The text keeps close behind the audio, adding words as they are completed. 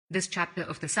This chapter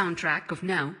of the soundtrack of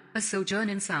Now, A Sojourn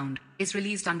in Sound, is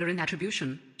released under an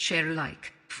attribution, share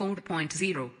alike,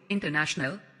 4.0,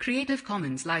 International, Creative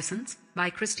Commons license, by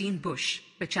Christine Bush,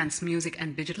 Perchance Music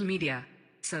and Digital Media.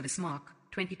 Service Mark,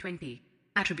 2020.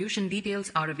 Attribution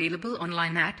details are available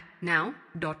online at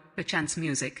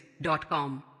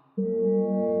now.perchancemusic.com.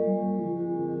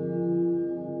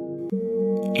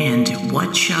 And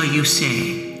what shall you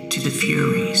say to the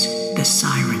Furies, the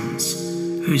sirens,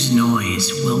 whose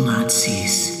noise will not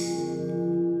cease?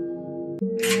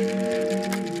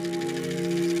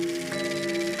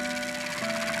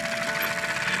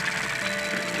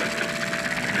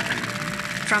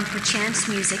 From Perchance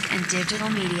Music and Digital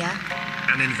Media,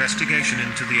 an investigation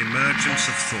into the emergence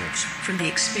of thought from the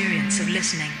experience of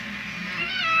listening.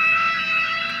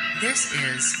 This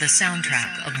is the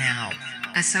soundtrack of Now,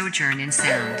 A Sojourn in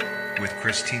Sound, with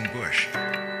Christine Bush.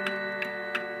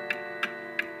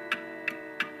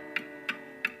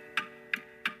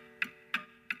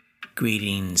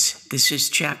 Greetings. This is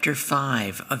Chapter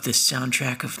 5 of the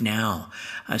Soundtrack of Now,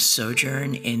 A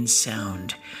Sojourn in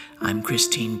Sound. I'm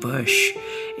Christine Bush,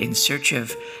 in search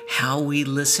of how we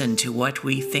listen to what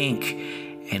we think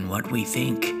and what we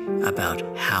think about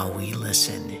how we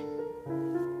listen.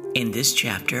 In this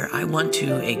chapter, I want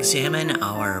to examine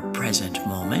our present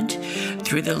moment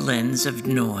through the lens of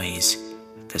noise,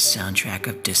 the soundtrack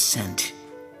of dissent.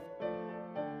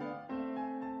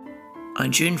 On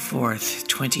June 4th,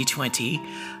 2020,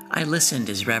 I listened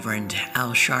as Reverend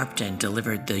Al Sharpton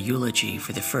delivered the eulogy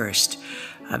for the first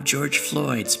of George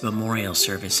Floyd's memorial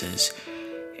services,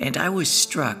 and I was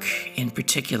struck, in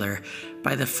particular,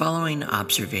 by the following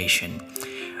observation.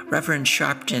 Reverend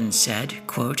Sharpton said,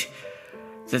 quote,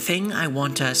 "The thing I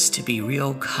want us to be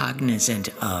real cognizant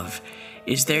of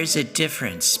is there's a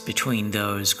difference between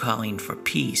those calling for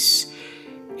peace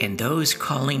and those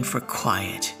calling for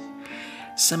quiet.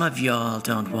 Some of y'all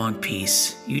don't want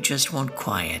peace, you just want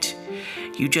quiet.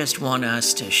 You just want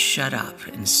us to shut up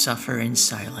and suffer in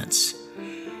silence.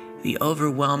 The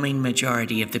overwhelming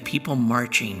majority of the people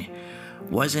marching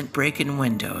wasn't breaking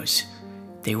windows,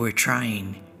 they were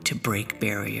trying to break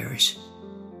barriers."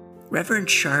 Reverend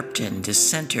Sharpton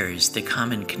dissenters the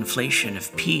common conflation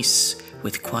of peace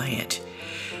with quiet.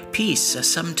 Peace, a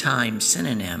sometimes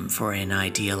synonym for an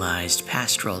idealized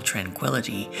pastoral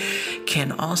tranquility,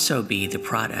 can also be the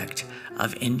product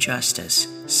of injustice,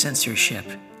 censorship,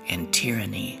 and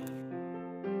tyranny.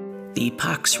 The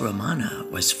Pax Romana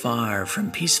was far from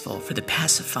peaceful for the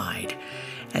pacified,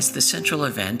 as the central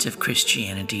event of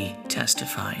Christianity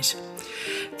testifies.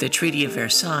 The Treaty of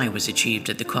Versailles was achieved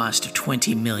at the cost of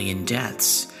 20 million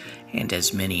deaths and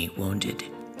as many wounded.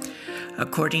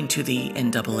 According to the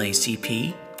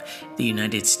NAACP, the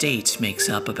United States makes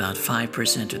up about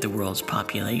 5% of the world's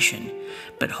population,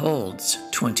 but holds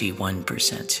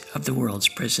 21% of the world's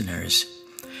prisoners.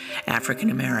 African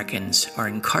Americans are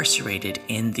incarcerated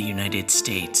in the United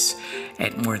States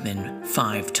at more than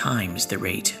 5 times the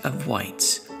rate of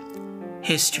whites.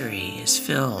 History is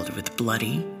filled with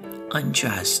bloody,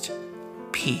 unjust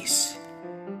peace.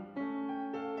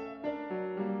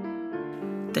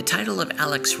 The title of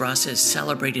Alex Ross's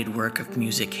celebrated work of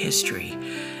music history,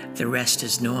 The Rest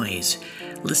is Noise,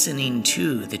 Listening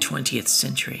to the 20th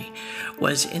Century,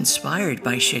 was inspired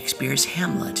by Shakespeare's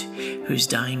Hamlet, whose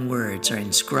dying words are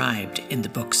inscribed in the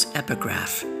book's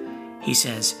epigraph. He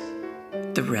says,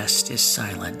 "The rest is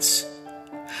silence."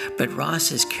 But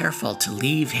Ross is careful to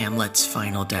leave Hamlet's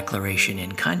final declaration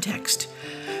in context.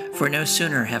 For no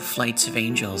sooner have flights of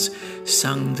angels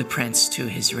sung the prince to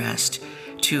his rest,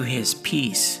 to his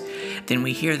peace, than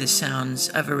we hear the sounds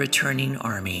of a returning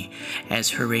army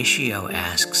as Horatio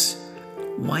asks,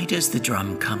 "Why does the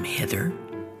drum come hither?"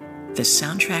 The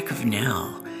soundtrack of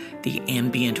Now, the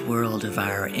ambient world of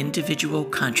our individual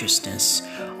consciousness,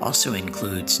 also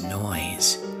includes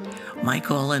noise. My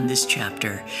goal in this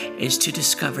chapter is to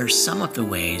discover some of the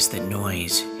ways that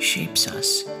noise shapes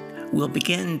us. We'll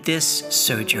begin this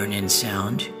sojourn in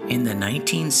sound in the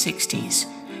 1960s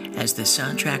as the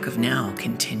soundtrack of Now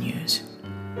continues.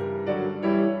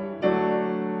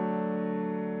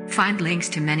 Find links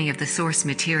to many of the source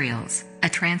materials, a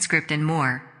transcript and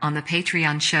more, on the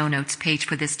Patreon show notes page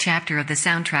for this chapter of the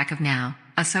soundtrack of Now,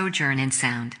 A Sojourn in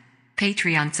Sound.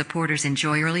 Patreon supporters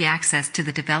enjoy early access to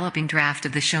the developing draft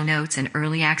of the show notes and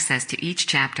early access to each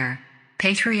chapter.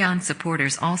 Patreon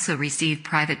supporters also receive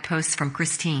private posts from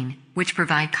Christine, which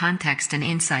provide context and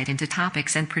insight into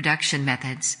topics and production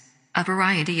methods. A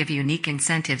variety of unique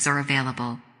incentives are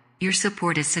available. Your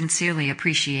support is sincerely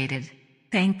appreciated.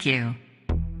 Thank you.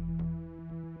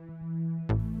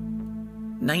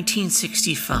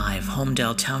 1965,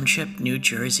 Homedale Township, New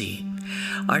Jersey.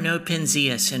 Arnaud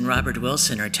Penzias and Robert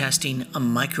Wilson are testing a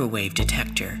microwave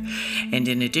detector, and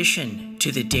in addition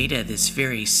to the data this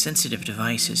very sensitive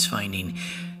device is finding,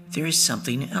 there is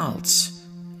something else: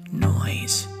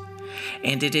 noise.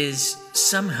 And it is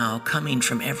somehow coming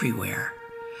from everywhere.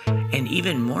 And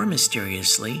even more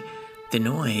mysteriously, the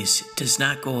noise does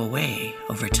not go away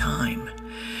over time.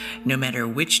 No matter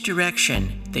which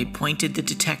direction they pointed the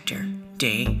detector,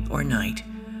 day or night,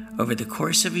 over the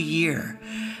course of a year,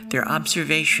 their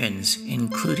observations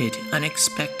included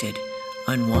unexpected,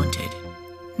 unwanted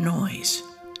noise.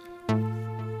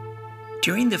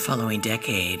 During the following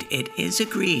decade, it is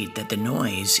agreed that the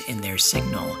noise in their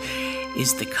signal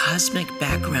is the cosmic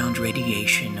background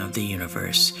radiation of the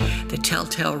universe, the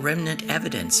telltale remnant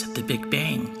evidence of the Big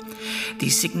Bang. The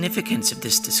significance of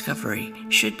this discovery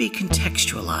should be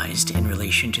contextualized in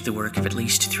relation to the work of at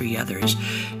least three others,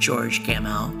 George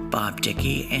Gamow, Bob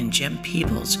Dickey, and Jim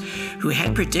Peebles, who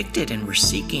had predicted and were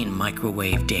seeking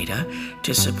microwave data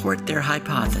to support their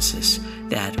hypothesis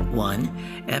that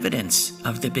 1. Evidence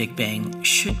of the Big Bang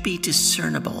should be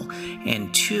discernible,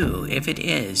 and 2. If it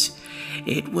is,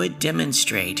 it would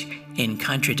demonstrate, in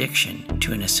contradiction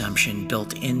to an assumption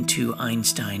built into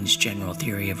Einstein's general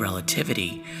theory of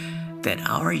relativity, that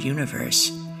our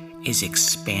universe is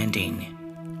expanding.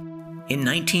 In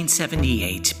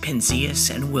 1978, Penzias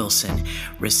and Wilson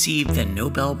received the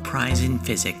Nobel Prize in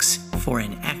Physics for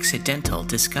an accidental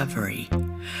discovery.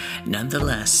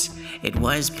 Nonetheless, it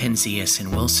was Penzias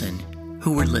and Wilson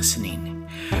who were listening.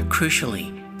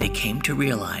 Crucially, they came to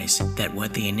realize that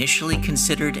what they initially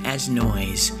considered as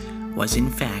noise was in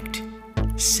fact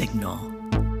signal.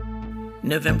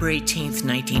 November 18,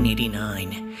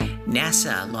 1989,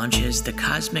 NASA launches the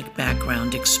Cosmic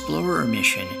Background Explorer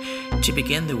mission to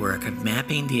begin the work of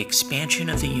mapping the expansion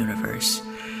of the universe.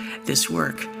 This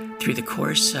work, through the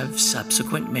course of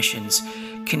subsequent missions,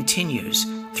 continues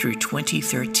through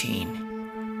 2013.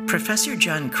 Professor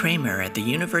John Kramer at the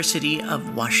University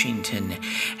of Washington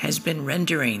has been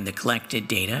rendering the collected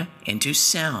data into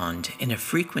sound in a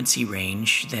frequency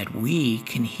range that we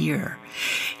can hear.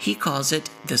 He calls it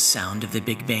the sound of the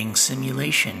Big Bang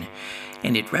simulation,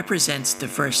 and it represents the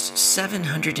first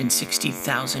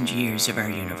 760,000 years of our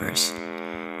universe.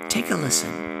 Take a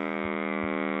listen.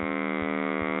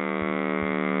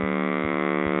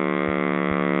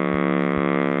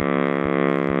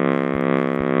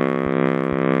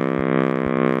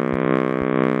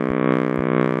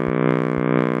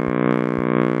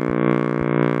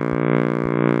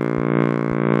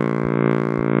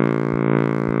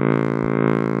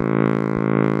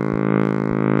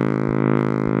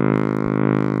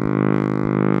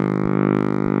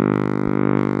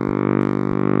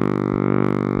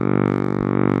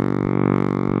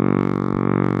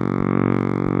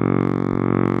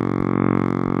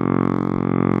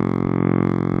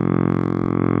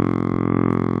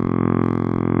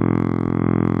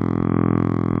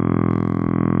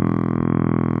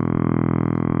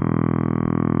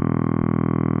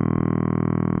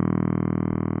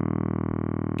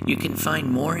 You can find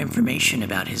more information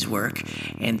about his work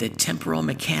and the temporal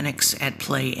mechanics at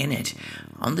play in it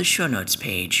on the show notes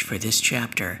page for this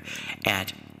chapter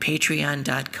at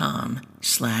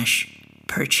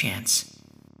patreon.com/perchance.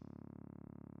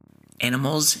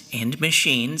 Animals and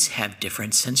machines have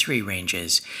different sensory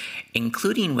ranges,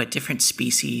 including what different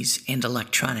species and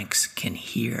electronics can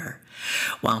hear.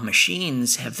 While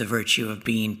machines have the virtue of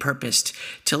being purposed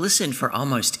to listen for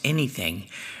almost anything,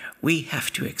 we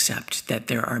have to accept that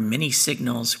there are many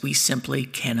signals we simply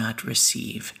cannot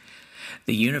receive.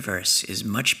 The universe is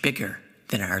much bigger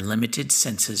than our limited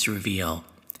senses reveal.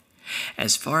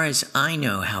 As far as I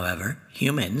know, however,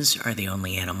 humans are the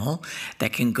only animal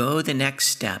that can go the next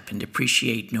step and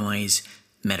appreciate noise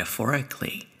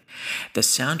metaphorically. The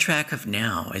soundtrack of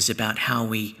now is about how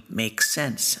we make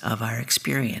sense of our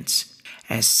experience.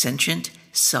 As sentient,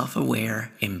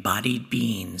 self-aware, embodied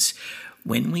beings,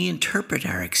 when we interpret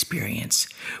our experience,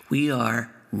 we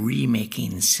are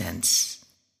remaking sense.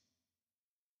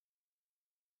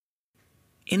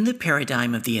 In the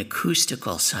paradigm of the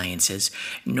acoustical sciences,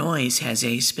 noise has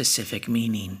a specific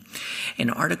meaning. An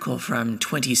article from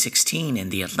 2016 in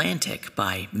The Atlantic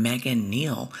by Megan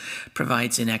Neal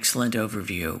provides an excellent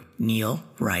overview. Neal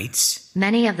writes,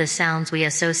 Many of the sounds we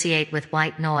associate with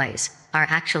white noise are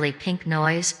actually pink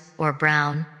noise, or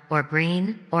brown, or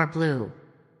green, or blue.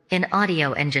 In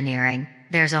audio engineering,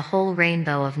 there's a whole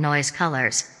rainbow of noise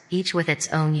colors, each with its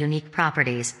own unique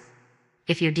properties.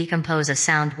 If you decompose a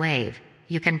sound wave,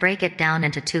 you can break it down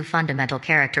into two fundamental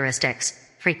characteristics: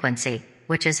 frequency,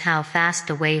 which is how fast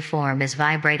the waveform is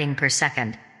vibrating per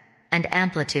second, and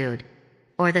amplitude,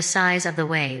 or the size of the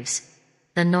waves.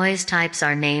 The noise types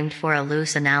are named for a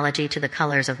loose analogy to the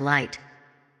colors of light.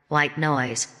 White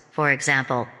noise, for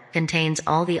example, contains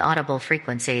all the audible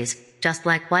frequencies, just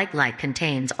like white light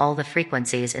contains all the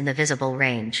frequencies in the visible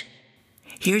range.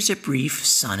 Here's a brief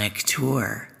sonic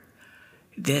tour.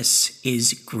 This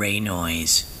is gray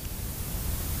noise.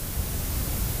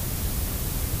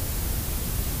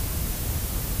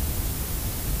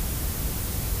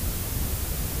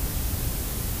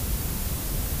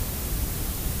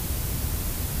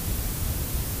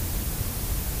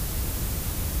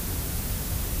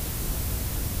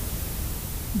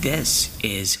 This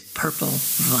is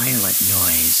purple-violet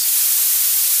noise.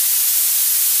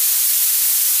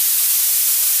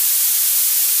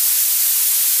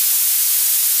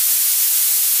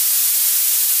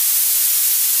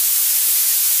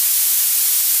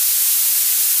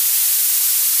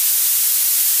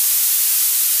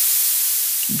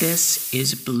 This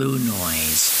is blue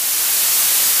noise.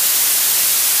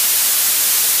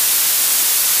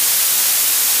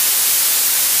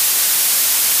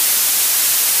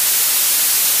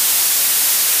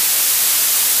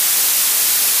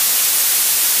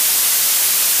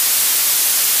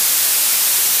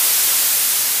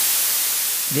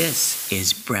 This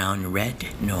is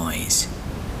brown-red noise.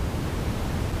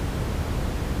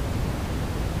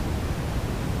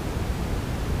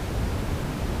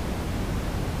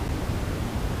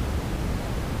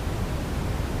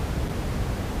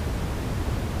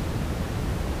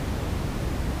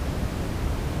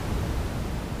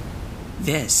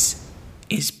 This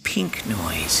is pink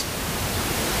noise.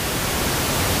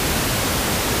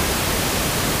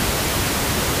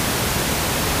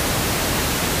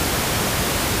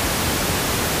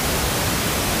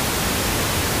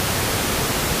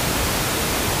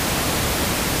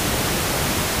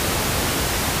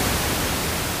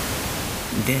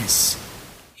 This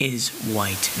is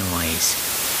white noise.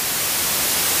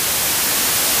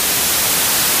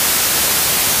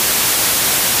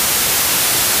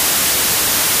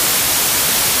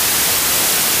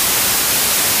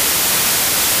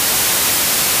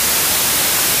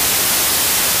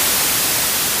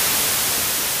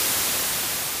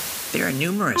 There are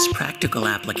numerous practical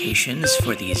applications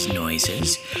for these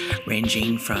noises,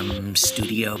 ranging from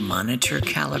studio monitor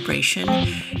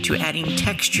calibration to adding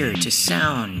texture to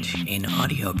sound in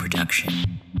audio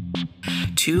production,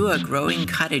 to a growing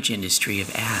cottage industry of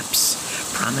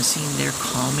apps promising their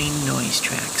calming noise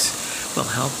tracks will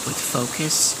help with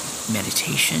focus,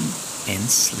 meditation, and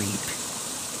sleep.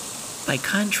 By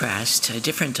contrast, a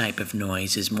different type of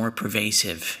noise is more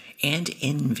pervasive and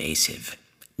invasive.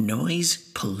 Noise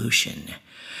pollution.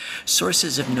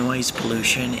 Sources of noise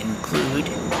pollution include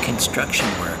construction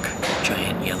work,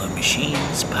 giant yellow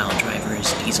machines, pile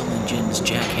drivers, diesel engines,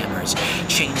 jackhammers,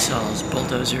 chainsaws,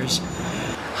 bulldozers,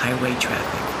 highway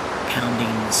traffic,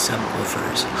 pounding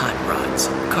subwoofers, hot rods,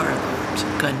 car alarms,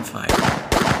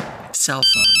 gunfire, cell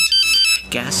phones,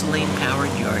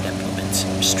 gasoline-powered yard implements,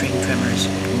 string trimmers,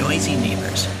 noisy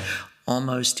neighbors,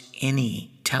 almost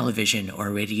any television or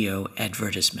radio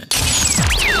advertisement.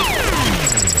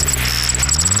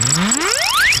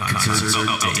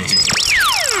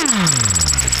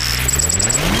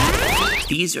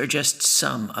 These are just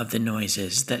some of the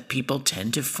noises that people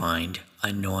tend to find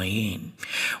annoying.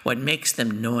 What makes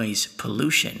them noise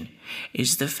pollution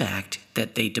is the fact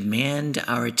that they demand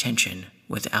our attention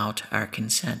without our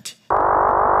consent.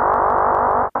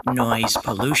 Noise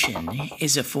pollution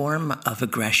is a form of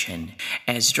aggression,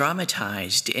 as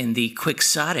dramatized in the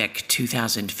quixotic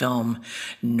 2000 film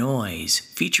Noise,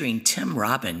 featuring Tim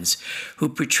Robbins, who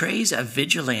portrays a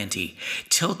vigilante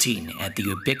tilting at the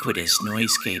ubiquitous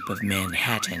noisescape of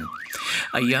Manhattan.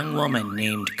 A young woman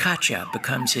named Katja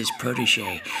becomes his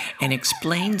protege and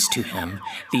explains to him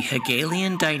the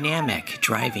Hegelian dynamic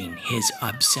driving his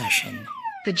obsession.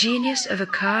 The genius of a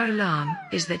car alarm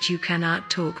is that you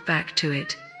cannot talk back to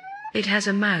it. It has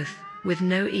a mouth with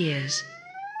no ears.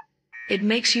 It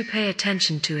makes you pay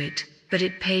attention to it, but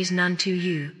it pays none to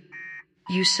you.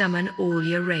 You summon all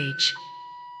your rage.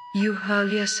 You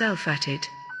hurl yourself at it,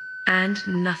 and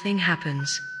nothing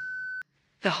happens.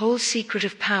 The whole secret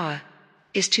of power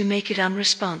is to make it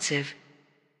unresponsive.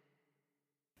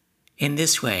 In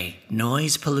this way,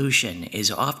 noise pollution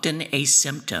is often a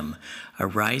symptom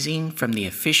arising from the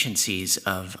efficiencies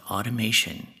of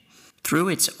automation. Through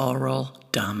its aural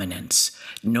dominance,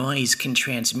 noise can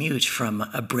transmute from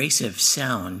abrasive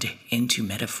sound into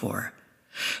metaphor.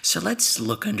 So let's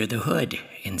look under the hood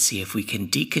and see if we can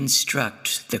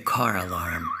deconstruct the car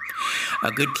alarm.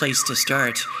 A good place to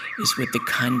start is with the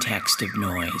context of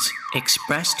noise,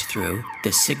 expressed through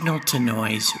the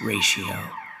signal-to-noise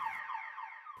ratio.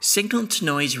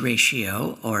 Signal-to-noise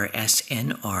ratio, or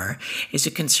SNR, is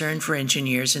a concern for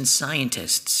engineers and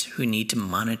scientists who need to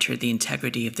monitor the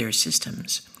integrity of their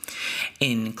systems.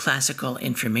 In classical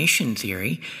information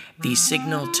theory, the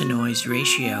signal-to-noise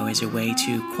ratio is a way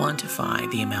to quantify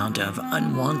the amount of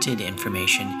unwanted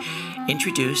information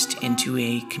introduced into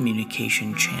a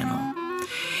communication channel.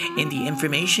 In the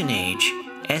information age,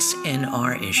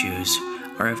 SNR issues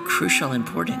are of crucial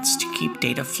importance to keep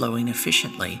data flowing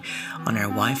efficiently on our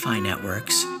Wi-Fi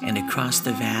networks and across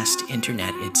the vast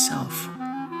internet itself.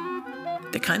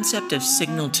 The concept of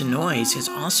signal-to-noise has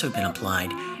also been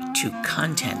applied to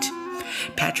content.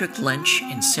 Patrick Lynch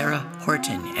and Sarah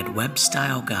Horton at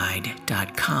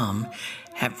webstyleguide.com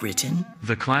have written,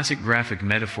 "The classic graphic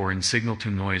metaphor in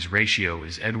signal-to-noise ratio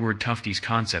is Edward Tufte's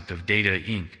concept of data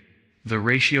ink. The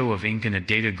ratio of ink in a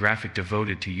data graphic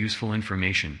devoted to useful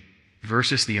information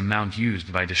versus the amount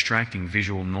used by distracting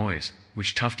visual noise,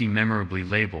 which Tufte memorably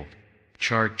labeled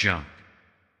chart junk."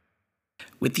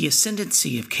 With the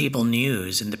ascendancy of cable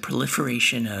news and the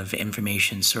proliferation of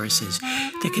information sources,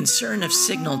 the concern of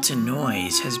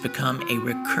signal-to-noise has become a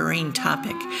recurring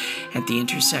topic at the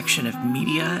intersection of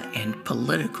media and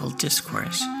political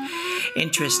discourse.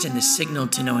 Interest in the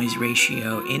signal-to-noise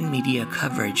ratio in media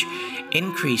coverage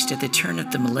increased at the turn of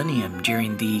the millennium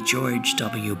during the George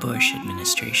W. Bush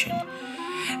administration.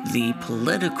 The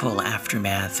political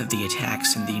aftermath of the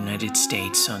attacks in the United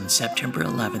States on September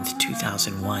 11,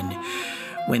 2001,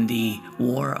 when the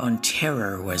War on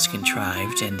Terror was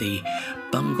contrived and the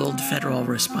bungled federal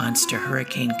response to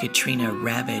Hurricane Katrina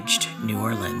ravaged New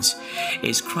Orleans,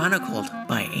 is chronicled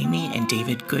by Amy and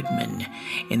David Goodman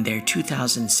in their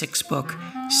 2006 book,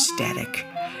 Static: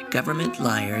 Government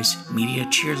Liars, Media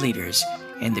Cheerleaders,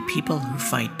 and the People Who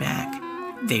Fight Back.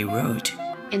 They wrote,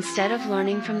 "Instead of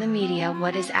learning from the media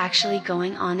what is actually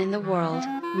going on in the world,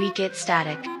 we get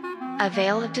static. A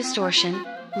veil of distortion,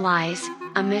 lies,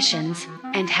 omissions,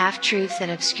 and half-truths that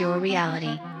obscure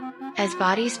reality. As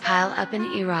bodies pile up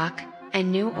in Iraq and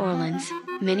New Orleans,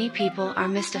 many people are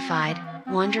mystified,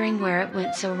 wondering where it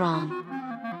went so wrong.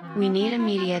 We need a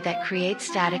media that creates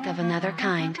static of another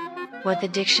kind, what the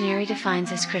dictionary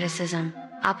defines as criticism,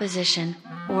 opposition,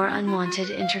 or unwanted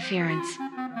interference.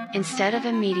 Instead of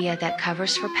a media that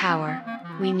covers for power,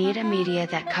 we need a media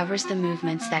that covers the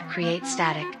movements that create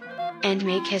static and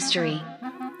make history."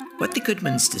 What the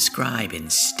Goodmans describe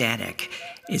in Static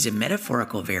is a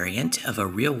metaphorical variant of a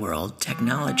real-world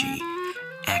technology,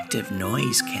 active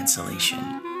noise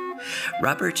cancellation.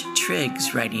 Robert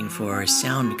Triggs, writing for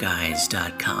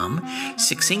SoundGuys.com,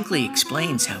 succinctly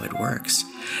explains how it works,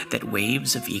 that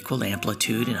waves of equal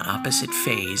amplitude and opposite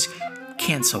phase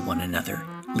cancel one another,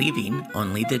 leaving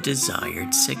only the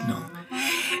desired signal.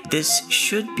 This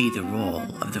should be the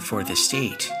role of the Fourth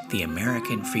Estate, the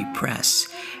American free press,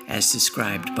 as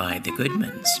described by the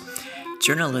Goodmans.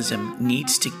 Journalism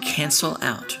needs to cancel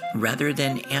out rather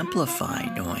than amplify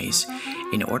noise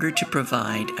in order to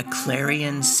provide a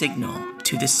clarion signal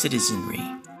to the citizenry.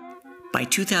 By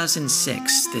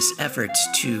 2006, this effort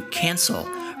to cancel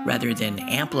rather than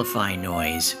amplify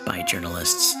noise by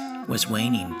journalists was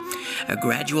waning. A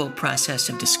gradual process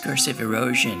of discursive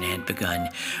erosion had begun,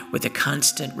 with a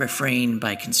constant refrain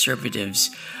by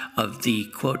conservatives of the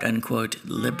quote-unquote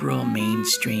liberal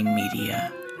mainstream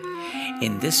media.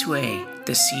 In this way,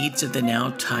 the seeds of the now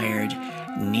tired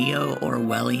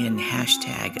neo-Orwellian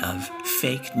hashtag of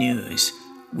fake news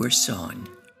were sown.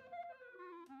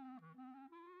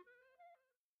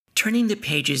 Turning the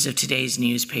pages of today's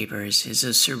newspapers is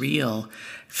a surreal,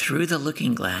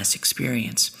 through-the-looking-glass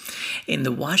experience. In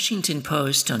the Washington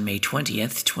Post on May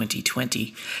 20th,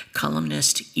 2020,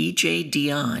 columnist E.J.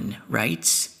 Dion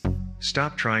writes,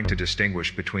 "Stop trying to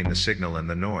distinguish between the signal and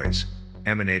the noise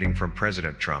emanating from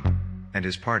President Trump and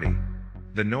his party.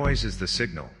 The noise is the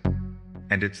signal.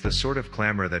 And it's the sort of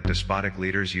clamor that despotic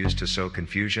leaders use to sow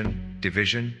confusion,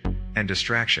 division, and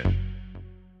distraction."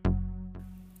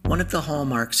 One of the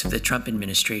hallmarks of the Trump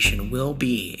administration will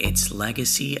be its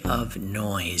legacy of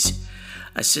noise,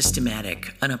 a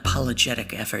systematic,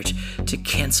 unapologetic effort to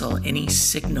cancel any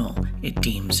signal it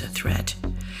deems a threat.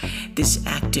 This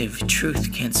active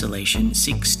truth cancellation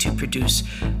seeks to produce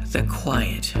the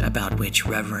quiet about which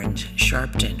Reverend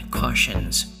Sharpton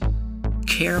cautions.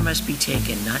 Care must be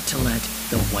taken not to let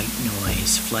the white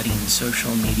noise flooding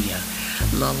social media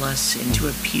lull us into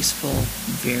a peaceful,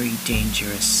 very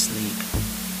dangerous sleep.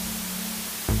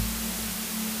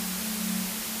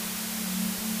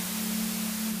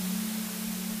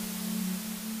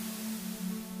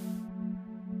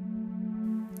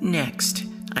 Next,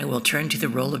 I will turn to the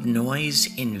role of noise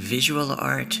in visual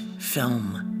art,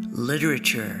 film,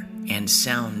 literature, and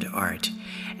sound art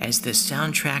as the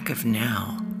soundtrack of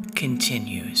now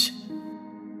continues.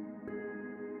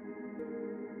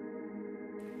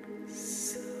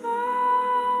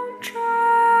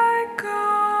 Soundtrack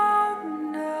of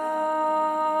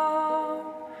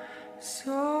now,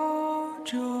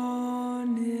 sojourn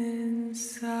in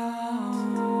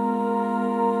sound.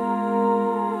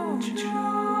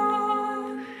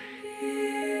 Sojourn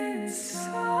in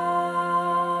sound.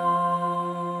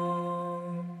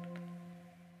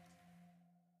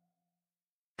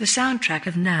 The soundtrack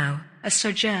of Now, A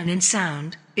Sojourn in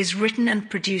Sound, is written and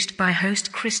produced by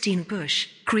host Christine Bush,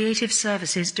 Creative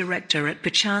Services Director at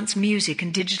Perchance Music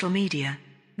and Digital Media.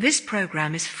 This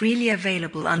program is freely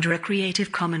available under a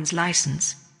Creative Commons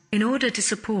license. In order to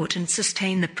support and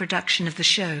sustain the production of the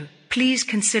show, please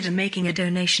consider making a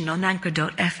donation on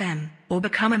Anchor.fm, or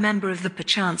become a member of the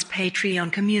Perchance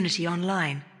Patreon community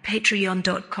online,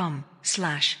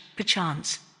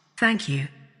 patreon.com/perchance. Thank you.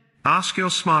 Ask your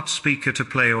smart speaker to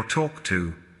play or talk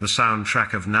to the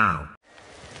soundtrack of Now.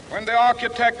 When the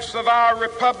architects of our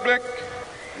republic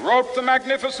wrote the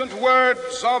magnificent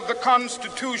words of the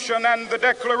Constitution and the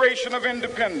Declaration of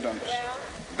Independence,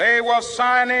 they were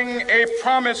signing a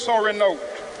promissory note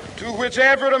to which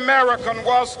every American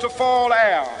was to fall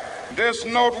heir. This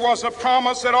note was a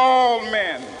promise that all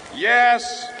men,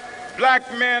 yes,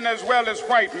 black men as well as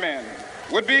white men,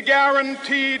 would be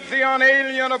guaranteed the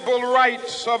unalienable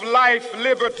rights of life,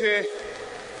 liberty,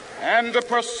 and the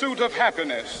pursuit of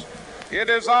happiness. It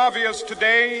is obvious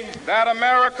today that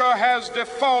America has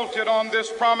defaulted on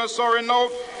this promissory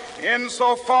note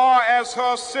insofar as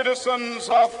her citizens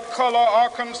of color are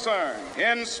concerned.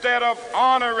 Instead of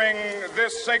honoring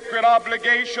this sacred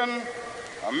obligation,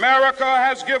 America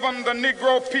has given the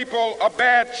Negro people a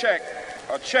bad check,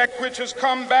 a check which has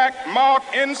come back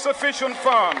marked insufficient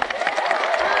funds.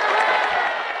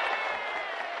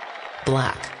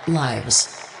 Black Lives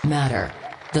Matter.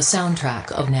 The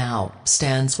soundtrack of Now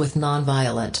stands with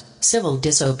nonviolent, civil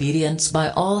disobedience by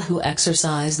all who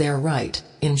exercise their right,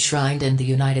 enshrined in the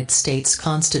United States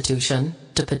Constitution,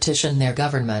 to petition their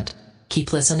government.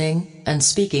 Keep listening and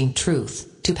speaking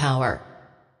truth to power.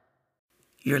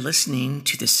 You're listening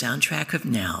to the soundtrack of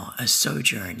Now, A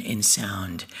Sojourn in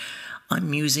Sound. I'm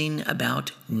musing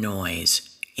about noise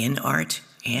in art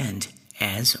and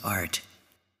as art.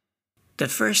 The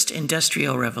first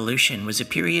industrial revolution was a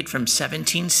period from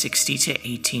 1760 to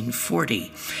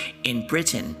 1840 in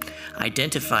Britain,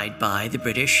 identified by the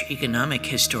British economic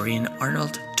historian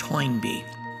Arnold Toynbee.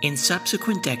 In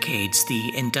subsequent decades,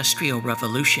 the Industrial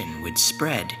Revolution would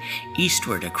spread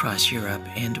eastward across Europe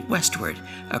and westward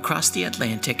across the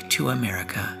Atlantic to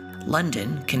America.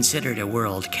 London, considered a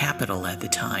world capital at the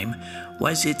time,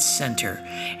 was its center,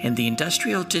 and the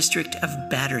industrial district of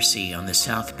Battersea on the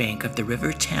south bank of the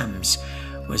River Thames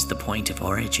was the point of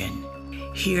origin.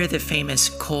 Here, the famous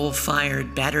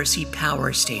coal-fired Battersea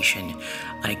Power Station,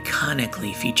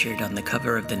 iconically featured on the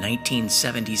cover of the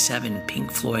 1977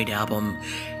 Pink Floyd album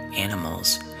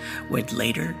Animals, would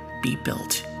later be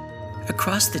built.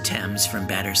 Across the Thames from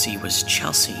Battersea was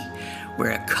Chelsea,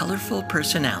 where a colorful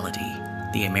personality,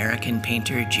 the American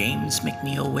painter James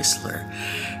McNeill Whistler,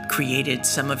 created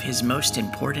some of his most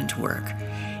important work,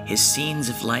 his scenes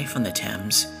of life on the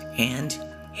Thames and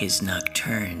his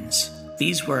nocturnes.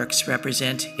 These works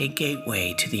represent a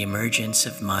gateway to the emergence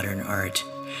of modern art,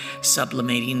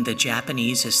 sublimating the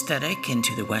Japanese aesthetic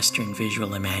into the Western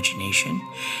visual imagination,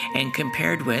 and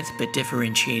compared with, but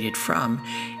differentiated from,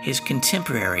 his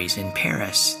contemporaries in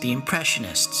Paris, the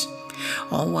Impressionists,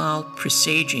 all while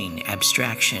presaging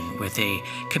abstraction with a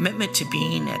commitment to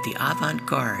being at the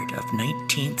avant-garde of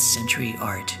 19th century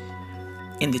art.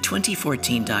 In the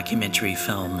 2014 documentary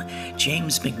film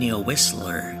James McNeill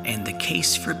Whistler and the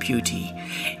Case for Beauty,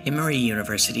 Emory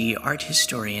University art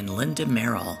historian Linda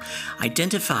Merrill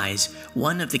identifies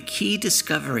one of the key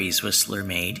discoveries Whistler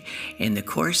made in the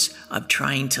course of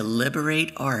trying to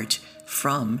liberate art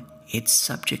from its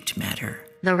subject matter.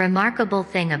 The remarkable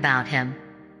thing about him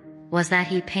was that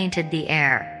he painted the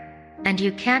air. And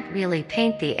you can't really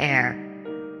paint the air.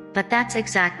 But that's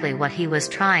exactly what he was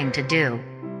trying to do.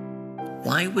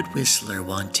 Why would Whistler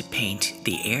want to paint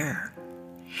the air?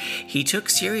 He took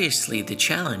seriously the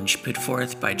challenge put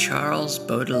forth by Charles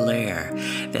Baudelaire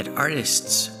that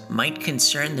artists might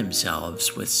concern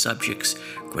themselves with subjects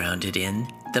grounded in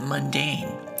the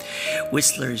mundane.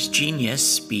 Whistler's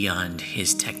genius, beyond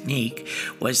his technique,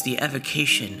 was the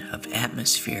evocation of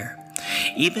atmosphere.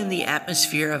 Even the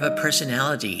atmosphere of a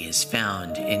personality is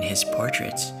found in his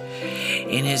portraits.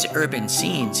 In his urban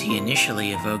scenes, he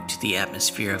initially evoked the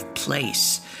atmosphere of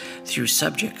place, through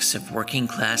subjects of working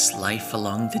class life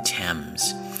along the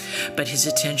Thames, but his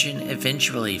attention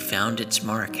eventually found its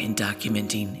mark in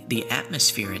documenting the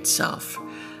atmosphere itself.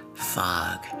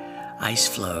 Fog, ice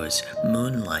flows,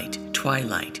 moonlight,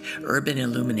 twilight, urban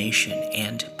illumination,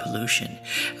 and pollution,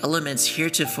 elements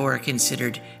heretofore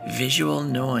considered visual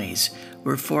noise,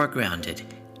 were foregrounded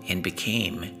and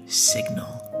became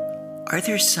signal.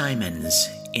 Arthur Symons,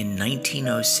 in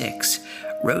 1906,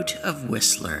 wrote of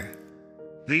Whistler,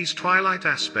 These twilight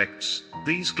aspects,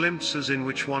 these glimpses in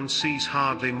which one sees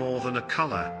hardly more than a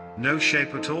color, no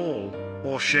shape at all,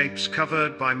 or shapes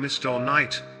covered by mist or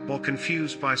night, or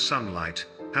confused by sunlight,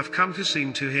 have come to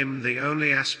seem to him the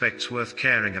only aspects worth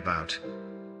caring about.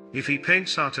 If he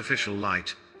paints artificial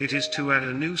light, it is to add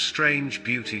a new strange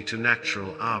beauty to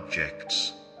natural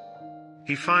objects.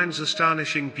 He finds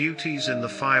astonishing beauties in the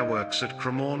fireworks at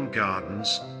Cremorne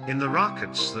Gardens, in the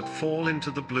rockets that fall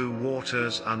into the blue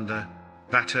waters under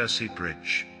Battersea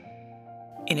Bridge.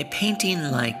 in a painting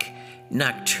like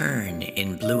Nocturne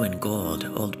in Blue and Gold,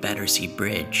 Old Battersea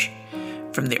Bridge,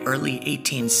 from the early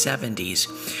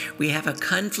 1870s, we have a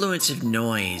confluence of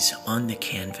noise on the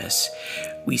canvas.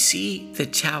 We see the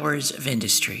towers of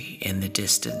industry in the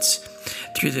distance,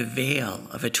 through the veil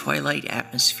of a twilight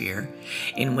atmosphere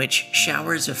in which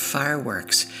showers of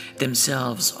fireworks,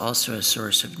 themselves also a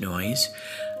source of noise,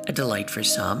 a delight for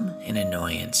some, an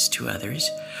annoyance to others,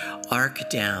 arc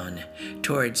down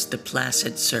towards the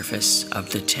placid surface of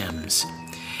the Thames.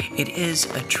 It is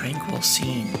a tranquil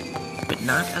scene, but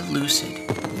not a lucid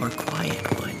or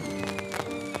quiet one.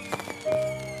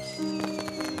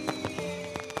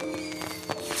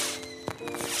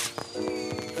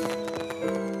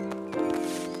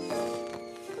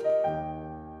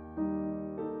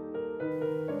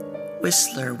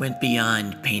 Whistler went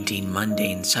beyond painting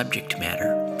mundane subject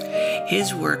matter.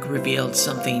 His work revealed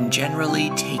something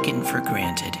generally taken for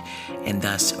granted and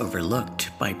thus overlooked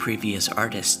by previous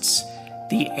artists,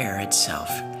 the air itself.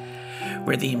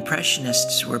 Where the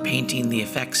Impressionists were painting the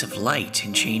effects of light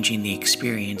and changing the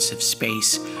experience of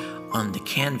space on the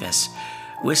canvas,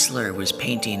 Whistler was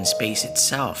painting space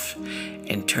itself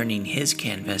and turning his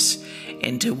canvas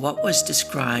into what was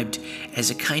described as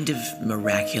a kind of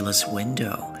miraculous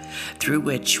window through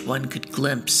which one could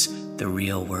glimpse the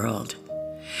real world.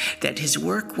 That his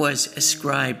work was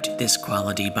ascribed this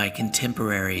quality by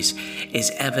contemporaries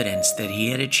is evidence that he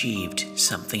had achieved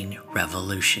something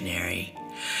revolutionary.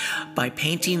 By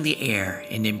painting the air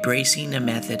and embracing a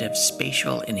method of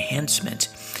spatial enhancement,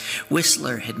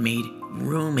 Whistler had made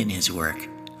room in his work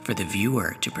for the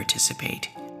viewer to participate.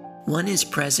 One is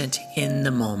present in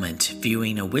the moment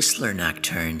viewing a Whistler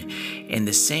nocturne in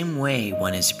the same way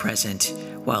one is present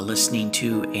while listening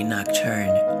to a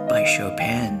nocturne by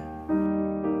Chopin.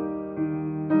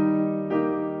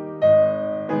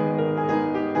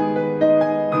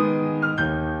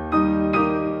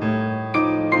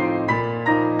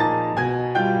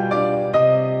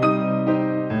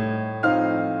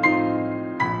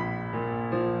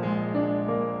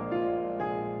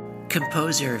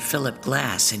 Composer Philip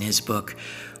Glass, in his book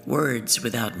Words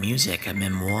Without Music, a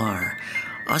Memoir,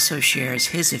 also shares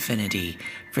his affinity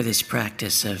for this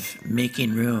practice of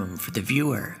making room for the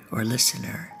viewer or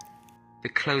listener. The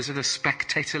closer the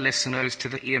spectator listeners to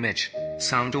the image,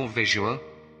 sound or visual,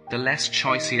 the less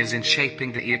choice he has in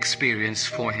shaping the experience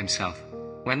for himself.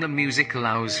 When the music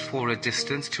allows for a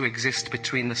distance to exist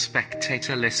between the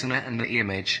spectator listener and the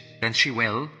image, then she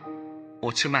will,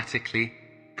 automatically,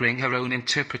 bring her own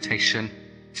interpretation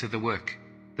to the work.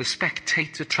 The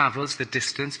spectator travels the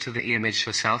distance to the image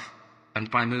herself,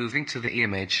 and by moving to the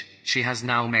image, she has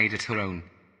now made it her own.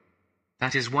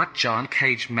 That is what John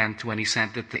Cage meant when he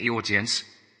said that the audience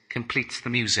completes the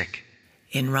music.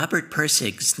 In Robert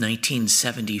Pirsig's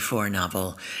 1974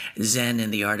 novel, Zen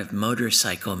and the Art of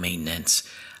Motorcycle Maintenance,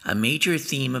 a major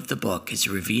theme of the book is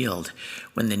revealed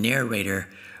when the narrator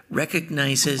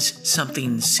recognizes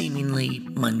something seemingly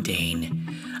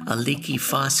mundane, a leaky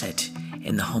faucet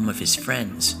in the home of his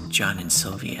friends, John and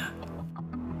Sylvia.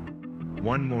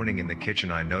 One morning in the kitchen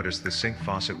I noticed the sink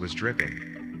faucet was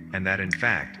dripping, and that in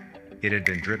fact, it had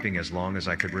been dripping as long as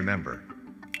I could remember.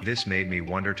 This made me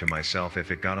wonder to myself if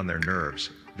it got on their nerves,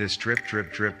 this drip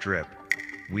drip drip drip,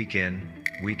 week in,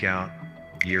 week out,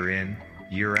 year in,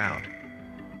 year out.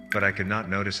 But I could not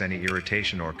notice any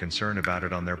irritation or concern about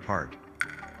it on their part.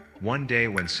 One day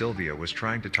when Sylvia was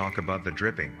trying to talk above the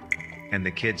dripping, and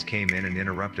the kids came in and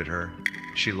interrupted her,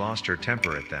 she lost her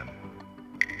temper at them.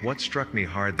 What struck me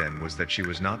hard then was that she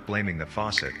was not blaming the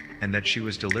faucet, and that she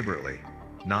was deliberately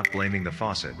not blaming the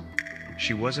faucet.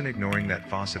 She wasn't ignoring that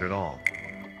faucet at all.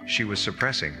 She was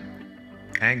suppressing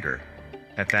anger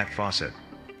at that faucet.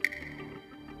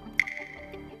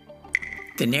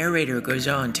 The narrator goes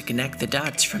on to connect the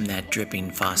dots from that dripping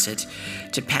faucet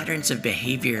to patterns of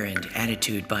behavior and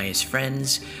attitude by his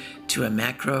friends to a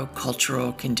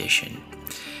macro-cultural condition.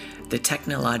 The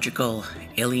technological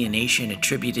alienation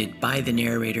attributed by the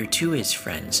narrator to his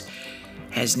friends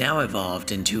has now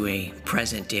evolved into a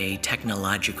present-day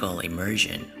technological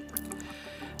immersion.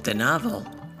 The novel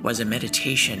was a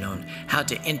meditation on how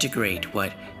to integrate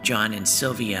what John and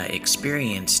Sylvia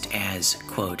experienced as,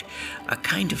 quote, a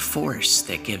kind of force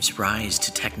that gives rise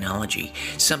to technology,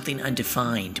 something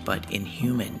undefined but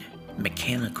inhuman,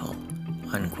 mechanical,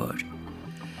 unquote.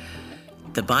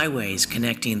 The byways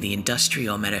connecting the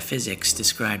industrial metaphysics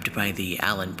described by the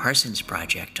Alan Parsons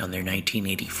Project on their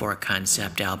 1984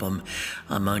 concept album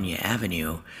Ammonia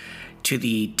Avenue to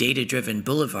the data-driven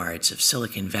boulevards of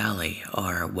Silicon Valley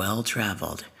are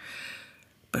well-traveled.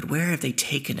 But where have they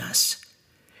taken us?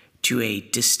 To a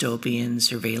dystopian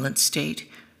surveillance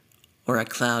state or a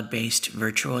cloud-based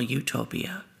virtual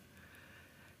utopia?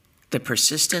 The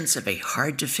persistence of a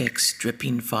hard-to-fix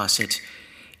dripping faucet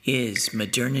is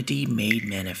modernity made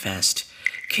manifest,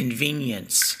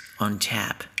 convenience on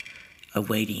tap,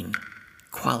 awaiting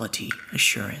quality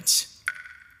assurance.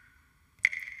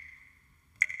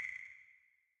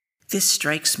 This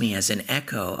strikes me as an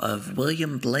echo of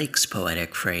William Blake's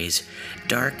poetic phrase,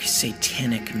 dark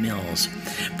satanic mills,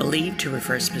 believed to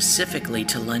refer specifically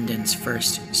to London's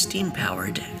first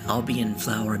steam-powered Albion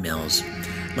flour mills,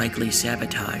 likely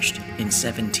sabotaged in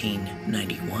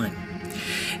 1791.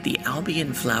 The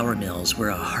Albion flour mills were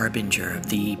a harbinger of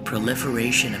the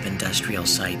proliferation of industrial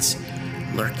sites,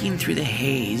 lurking through the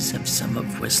haze of some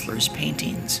of Whistler's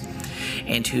paintings,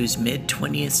 and whose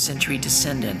mid-20th century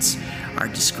descendants are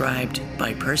described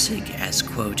by Persig as,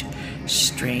 quote,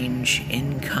 strange,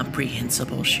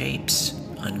 incomprehensible shapes,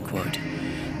 unquote,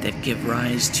 that give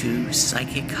rise to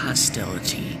psychic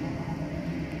hostility,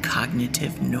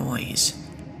 cognitive noise.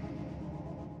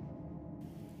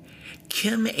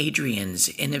 Kim Adrian's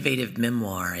innovative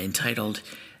memoir entitled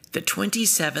The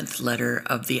 27th Letter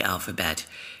of the Alphabet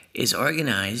is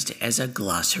organized as a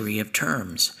glossary of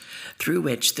terms, through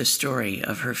which the story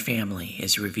of her family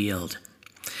is revealed.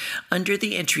 Under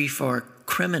the entry for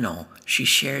criminal, she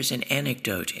shares an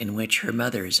anecdote in which her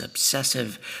mother's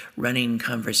obsessive running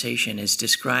conversation is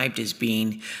described as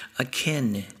being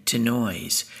akin to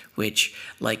noise, which,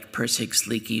 like Persig's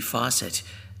leaky faucet,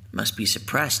 must be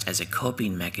suppressed as a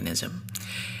coping mechanism.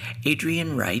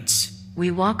 Adrian writes,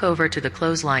 We walk over to the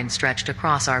clothesline stretched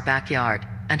across our backyard,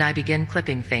 and I begin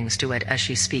clipping things to it as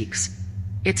she speaks.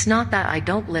 It's not that I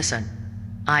don't listen.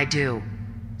 I do.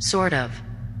 Sort of.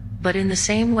 But in the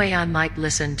same way I might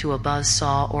listen to a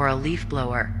buzzsaw or a leaf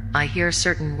blower, I hear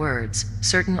certain words,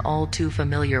 certain all too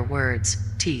familiar words,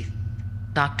 teeth,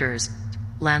 doctors,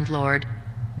 landlord,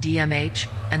 DMH,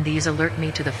 and these alert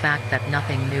me to the fact that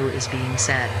nothing new is being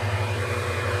said.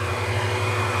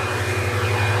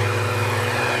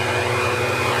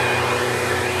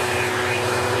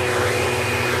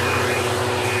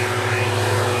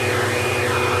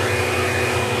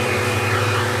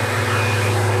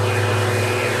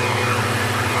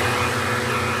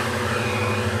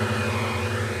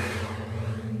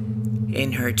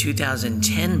 In her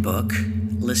 2010 book,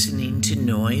 Listening to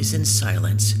Noise and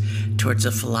Silence Towards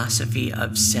a Philosophy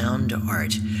of Sound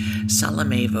Art,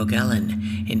 Salome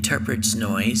Vogelin interprets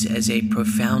noise as a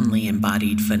profoundly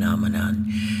embodied phenomenon.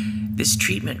 This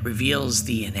treatment reveals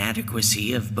the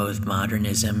inadequacy of both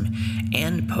modernism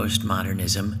and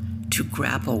postmodernism to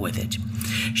grapple with it.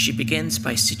 She begins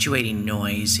by situating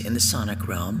noise in the sonic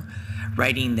realm,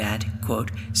 writing that,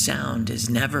 quote, sound is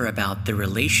never about the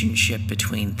relationship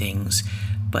between things,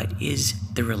 but is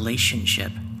the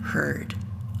relationship heard,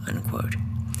 unquote.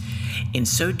 In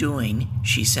so doing,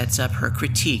 she sets up her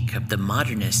critique of the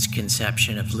modernist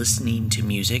conception of listening to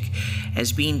music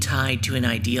as being tied to an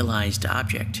idealized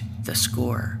object, the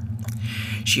score.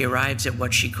 She arrives at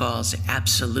what she calls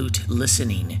absolute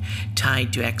listening,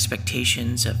 tied to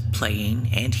expectations of playing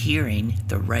and hearing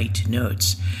the right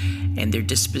notes, and their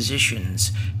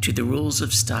dispositions to the rules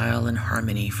of style and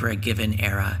harmony for a given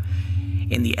era,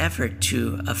 in the effort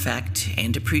to affect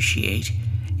and appreciate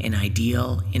an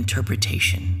ideal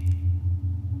interpretation.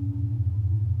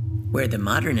 Where the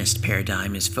modernist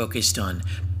paradigm is focused on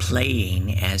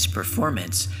playing as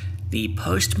performance, the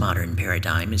postmodern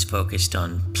paradigm is focused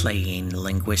on playing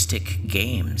linguistic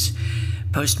games.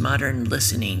 Postmodern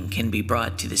listening can be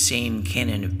brought to the same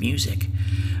canon of music,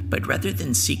 but rather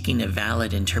than seeking a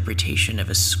valid interpretation of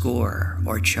a score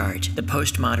or chart, the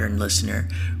postmodern listener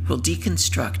will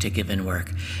deconstruct a given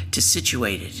work to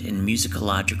situate it in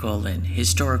musicological and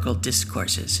historical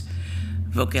discourses.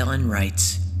 Vogelin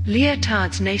writes,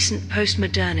 Lyotard's nascent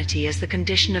postmodernity as the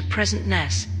condition of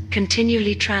presentness,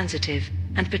 continually transitive,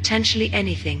 and potentially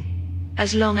anything,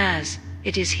 as long as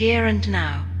it is here and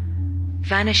now,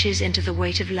 vanishes into the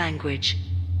weight of language.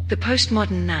 The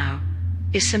postmodern now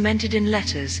is cemented in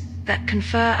letters that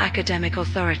confer academic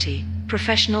authority,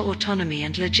 professional autonomy,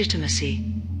 and legitimacy.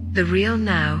 The real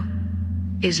now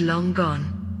is long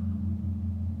gone.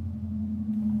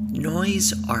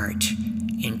 Noise art,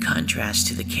 in contrast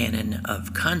to the canon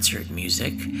of concert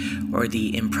music or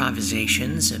the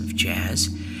improvisations of jazz,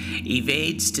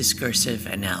 evades discursive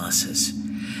analysis.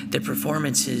 The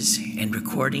performances and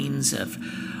recordings of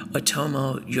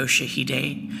Otomo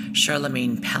Yoshihide,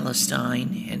 Charlemagne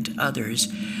Palestine, and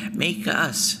others make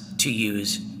us, to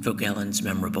use Vogelin's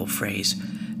memorable phrase,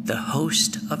 the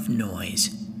host of noise.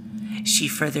 She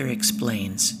further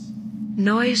explains,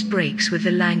 Noise breaks with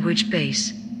the language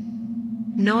base.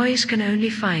 Noise can only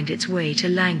find its way to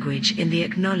language in the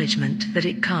acknowledgement that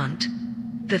it can't.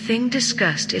 The thing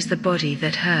discussed is the body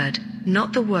that heard,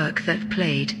 not the work that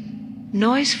played.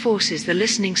 Noise forces the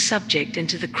listening subject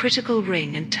into the critical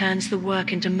ring and turns the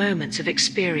work into moments of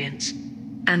experience.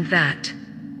 And that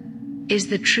is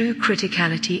the true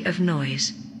criticality of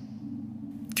noise.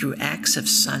 Through acts of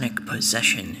sonic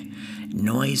possession,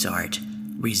 noise art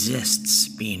resists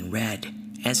being read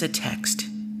as a text.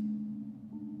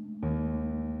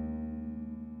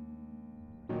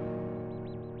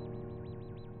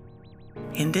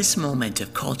 In this moment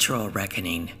of cultural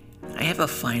reckoning, I have a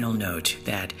final note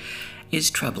that is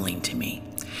troubling to me.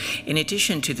 In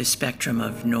addition to the spectrum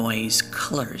of noise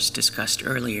colors discussed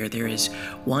earlier, there is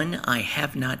one I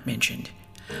have not mentioned.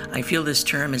 I feel this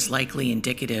term is likely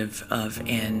indicative of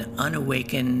an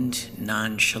unawakened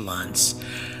nonchalance,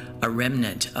 a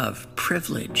remnant of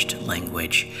privileged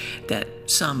language that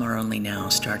some are only now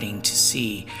starting to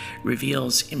see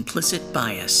reveals implicit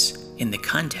bias in the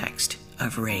context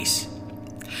of race.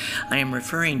 I am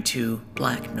referring to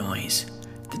black noise,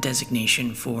 the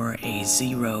designation for a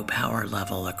zero power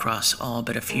level across all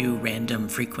but a few random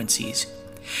frequencies.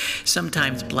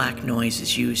 Sometimes black noise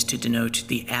is used to denote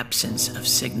the absence of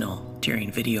signal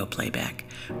during video playback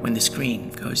when the screen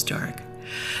goes dark.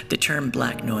 The term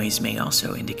black noise may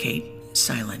also indicate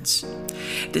silence.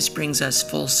 This brings us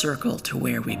full circle to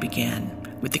where we began,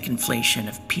 with the conflation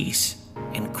of peace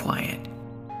and quiet.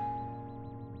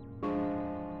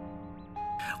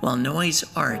 While noise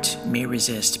art may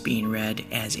resist being read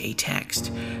as a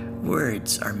text,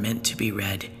 words are meant to be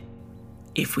read.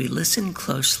 If we listen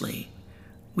closely,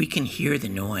 we can hear the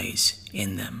noise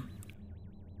in them.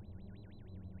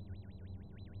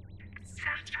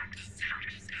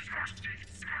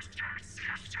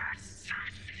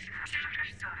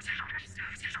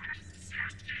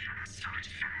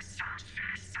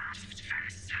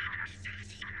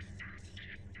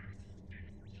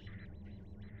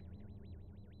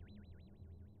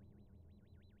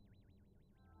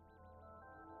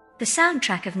 The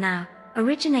soundtrack of Now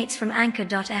originates from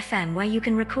Anchor.fm, where you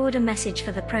can record a message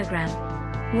for the program.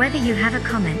 Whether you have a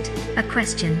comment, a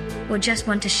question, or just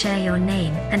want to share your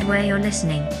name and where you're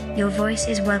listening, your voice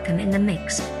is welcome in the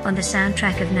mix on the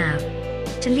soundtrack of Now.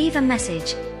 To leave a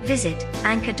message, visit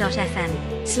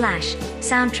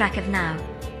anchor.fm/soundtrack of Now.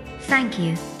 Thank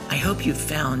you. I hope you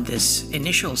found this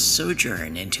initial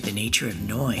sojourn into the nature of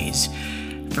noise,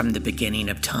 from the beginning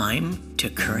of time to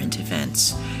current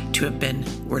events, to have been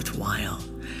worthwhile.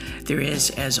 There is,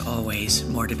 as always,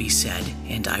 more to be said,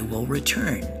 and I will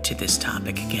return to this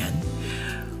topic again.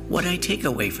 What I take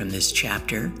away from this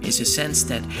chapter is a sense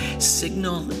that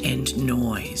signal and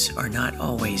noise are not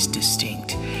always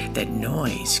distinct, that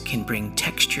noise can bring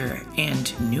texture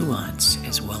and nuance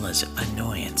as well as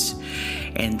annoyance,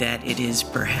 and that it is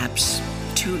perhaps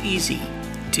too easy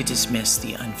to dismiss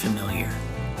the unfamiliar,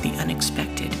 the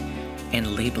unexpected,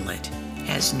 and label it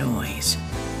as noise.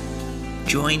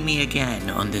 Join me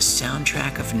again on the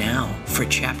soundtrack of Now for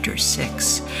Chapter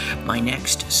 6, my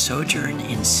next sojourn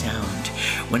in sound,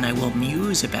 when I will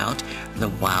muse about the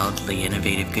wildly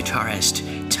innovative guitarist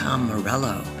Tom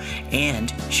Morello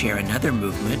and share another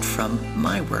movement from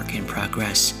my work in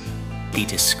progress, the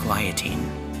disquieting.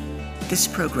 This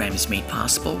program is made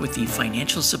possible with the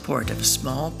financial support of a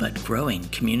small but growing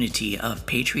community of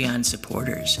Patreon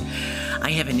supporters.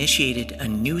 I have initiated a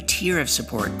new tier of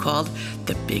support called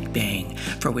The Big Bang,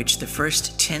 for which the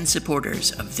first 10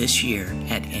 supporters of this year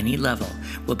at any level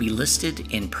will be listed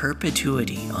in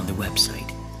perpetuity on the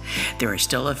website. There are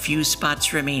still a few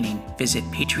spots remaining. Visit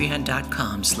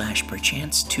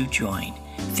patreon.com/perchance to join.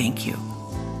 Thank you.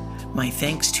 My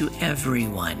thanks to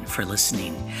everyone for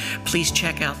listening. Please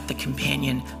check out the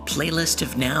companion playlist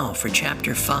of Now for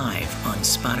Chapter 5 on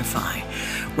Spotify,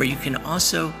 where you can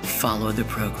also follow the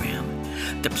program.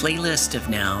 The playlist of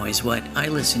Now is what I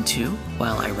listen to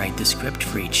while I write the script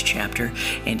for each chapter,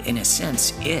 and in a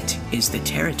sense, it is the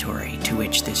territory to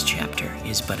which this chapter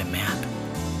is but a map.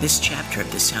 This chapter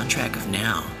of the Soundtrack of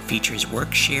Now features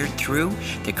work shared through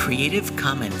the Creative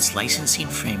Commons licensing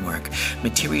framework.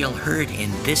 Material heard in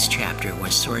this chapter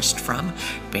was sourced from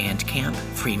Bandcamp,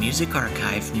 Free Music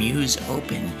Archive, Muse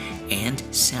Open, and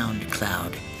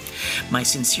SoundCloud. My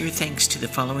sincere thanks to the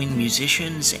following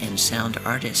musicians and sound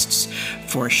artists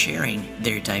for sharing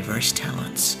their diverse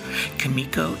talents: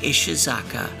 Kamiko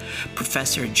Ishizaka,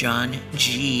 Professor John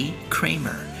G.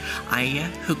 Kramer, Aya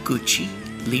Higuchi,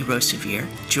 Lee Rosevere,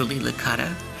 Julie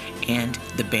Licata, and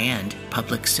the band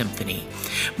Public Symphony.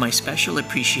 My special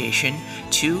appreciation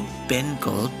to Ben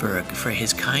Goldberg for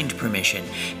his kind permission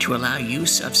to allow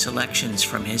use of selections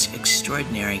from his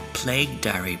extraordinary Plague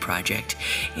Diary project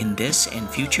in this and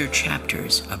future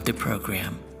chapters of the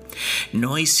program.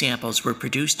 Noise samples were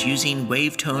produced using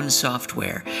Wavetone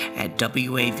software at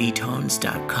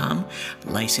wavtones.com,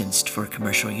 licensed for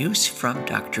commercial use from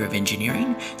Doctor of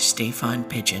Engineering, Stefan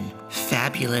Pigeon.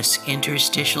 Fabulous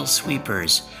interstitial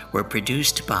sweepers were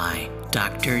produced by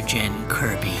Dr. Jen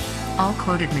Kirby. All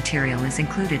quoted material is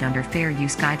included under fair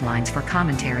use guidelines for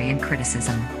commentary and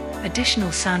criticism.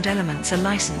 Additional sound elements are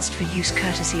licensed for use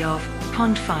courtesy of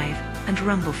Pond 5 and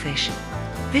Rumblefish.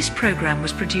 This program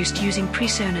was produced using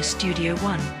PreSonus Studio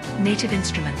One, Native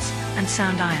Instruments, and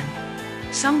Sound Iron.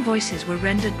 Some voices were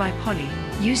rendered by Polly,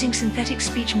 using synthetic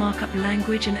speech markup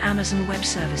language and Amazon Web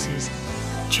Services.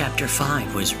 Chapter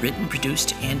 5 was written,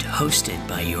 produced, and hosted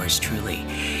by yours truly.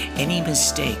 Any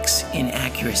mistakes,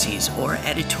 inaccuracies, or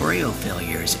editorial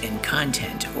failures in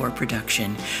content or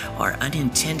production are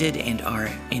unintended and are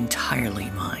entirely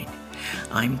mine.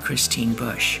 I'm Christine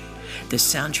Bush. The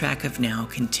Soundtrack of Now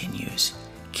continues.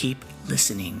 Keep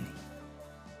listening.